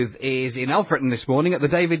Is in Alfreton this morning at the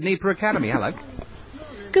David Nieper Academy. Hello.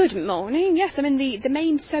 Good morning. Yes, I'm in the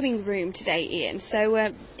main sewing room today, Ian.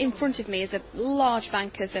 So in front of me is a large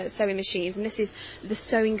bank of sewing machines, and this is the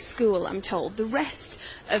sewing school, I'm told. The rest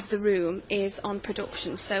of the room is on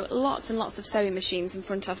production, so lots and lots of sewing machines in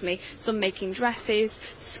front of me, some making dresses,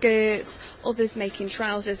 skirts, others making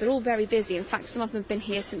trousers. They're all very busy. In fact, some of them have been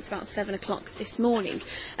here since about 7 o'clock this morning.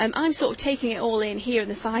 I'm sort of taking it all in here in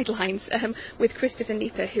the sidelines with Christopher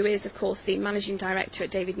Nieper, who is, of course, the Managing Director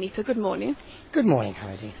at David Nieper. Good morning. Good morning,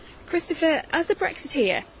 Heidi. Christopher, as a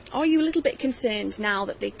Brexiteer, are you a little bit concerned now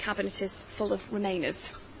that the Cabinet is full of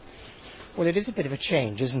Remainers? Well, it is a bit of a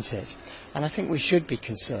change, isn't it? And I think we should be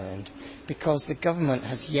concerned because the government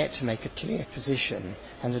has yet to make a clear position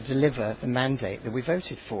and to deliver the mandate that we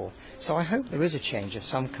voted for. So I hope there is a change of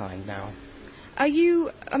some kind now. Are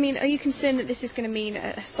you concerned that this is going to mean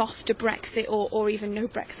a softer Brexit or even no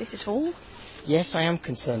Brexit at all? Yes, I am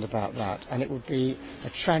concerned about that, and it would be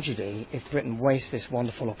a tragedy if Britain wastes this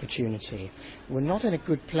wonderful opportunity. We're not in a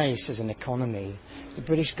good place as an economy. The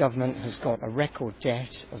British government has got a record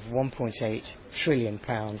debt of £1.8 trillion.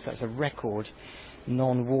 That's a record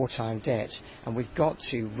non-wartime debt, and we've got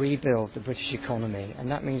to rebuild the British economy,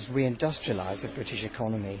 and that means reindustrialise the British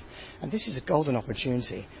economy. And this is a golden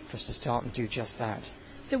opportunity for us to start and do just that.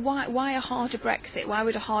 So why a harder Brexit? Why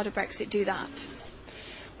would a harder Brexit do that?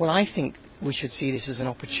 Well, I think we should see this as an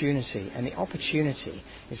opportunity, and the opportunity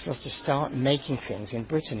is for us to start making things in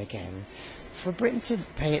Britain again, for Britain to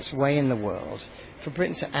pay its way in the world, for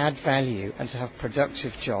Britain to add value and to have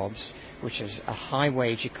productive jobs, which is a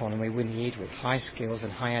high-wage economy we need with high skills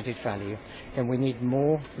and high added value. Then we need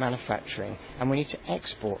more manufacturing, and we need to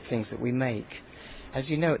export things that we make. As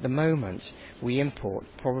you know, at the moment, we import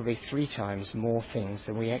probably 3 times more things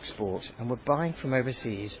than we export, and we're buying from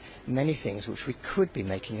overseas many things which we could be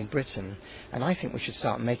making in Britain, and I think we should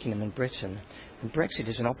start making them in Britain, and Brexit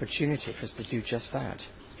is an opportunity for us to do just that.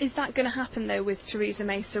 Is that going to happen, though, with Theresa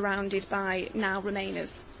May surrounded by now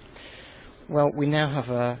Remainers? Well, we now have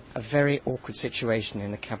a very awkward situation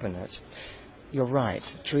in the Cabinet. You're right,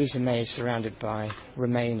 Theresa May is surrounded by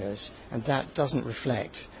Remainers, and that doesn't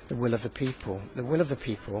reflect the will of the people. The will of the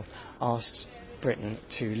people asked Britain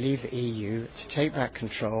to leave the EU, to take back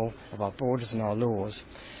control of our borders and our laws,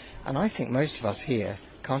 and I think most of us here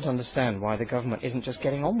can't understand why the government isn't just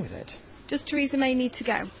getting on with it. Does Theresa May need to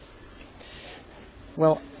go?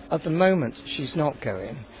 Well, at the moment she's not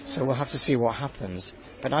going, so we'll have to see what happens.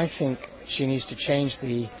 But I think she needs to change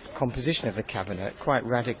the composition of the Cabinet quite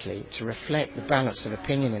radically to reflect the balance of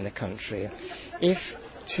opinion in the country. If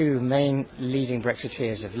 2 main leading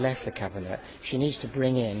Brexiteers have left the Cabinet, she needs to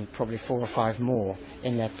bring in probably 4 or 5 more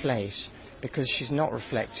in their place, because she's not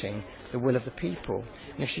reflecting the will of the people.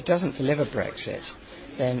 And if she doesn't deliver Brexit,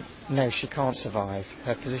 then no, she can't survive.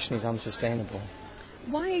 Her position is unsustainable.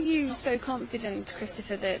 Why are you so confident,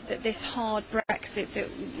 Christopher, that this hard Brexit that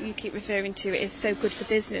you keep referring to is so good for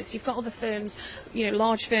business? You've got other firms,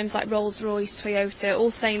 large firms like Rolls-Royce, Toyota, all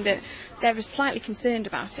saying that they're slightly concerned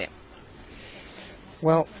about it.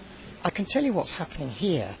 Well, I can tell you what's happening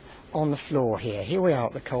here on the floor here. Here we are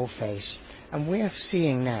at the coalface, and we're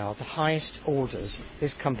seeing now the highest orders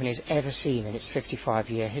this company has ever seen in its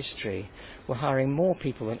 55-year history. We're hiring more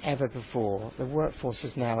people than ever before. The workforce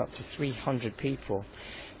is now up to 300 people.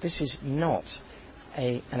 This is not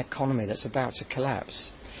an economy that's about to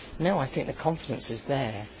collapse. No, I think the confidence is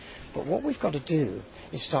there. But what we've got to do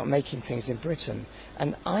is start making things in Britain.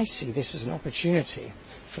 And I see this as an opportunity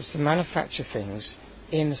for us to manufacture things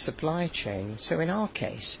in the supply chain. So in our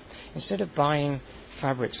case, instead of buying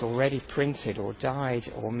fabrics already printed or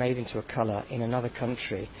dyed or made into a colour in another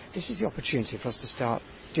country, this is the opportunity for us to start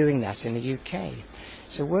doing that in the UK.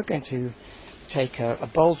 So we're going to take a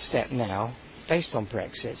bold step now, based on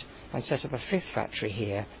Brexit, and set up a 5th factory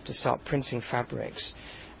here to start printing fabrics.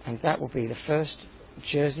 And that will be the first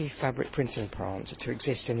jersey fabric printing plant to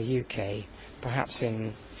exist in the UK, perhaps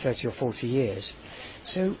in 30 or 40 years.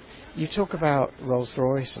 So you talk about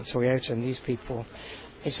Rolls-Royce and Toyota and these people.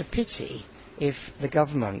 It's a pity if the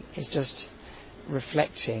government is just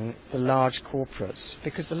reflecting the large corporates,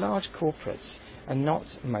 because the large corporates are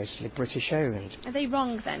not mostly British owned. Are they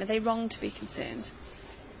wrong then? Are they wrong to be concerned?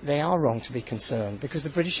 They are wrong to be concerned, because the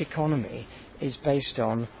British economy is based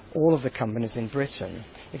on all of the companies in Britain.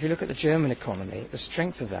 If you look at the German economy, the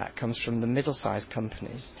strength of that comes from the middle-sized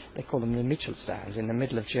companies. They call them the Mittelstand, in the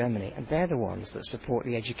middle of Germany, and they're the ones that support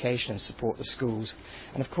the education and support the schools.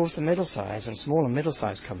 And of course the middle-sized and small and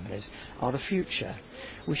middle-sized companies are the future.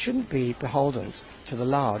 We shouldn't be beholden to the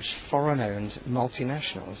large foreign-owned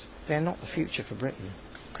multinationals. They're not the future for Britain.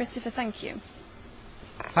 Christopher, thank you.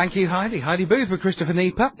 Thank you, Heidi. Heidi Booth with Christopher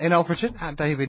Nieper in Alfreton at David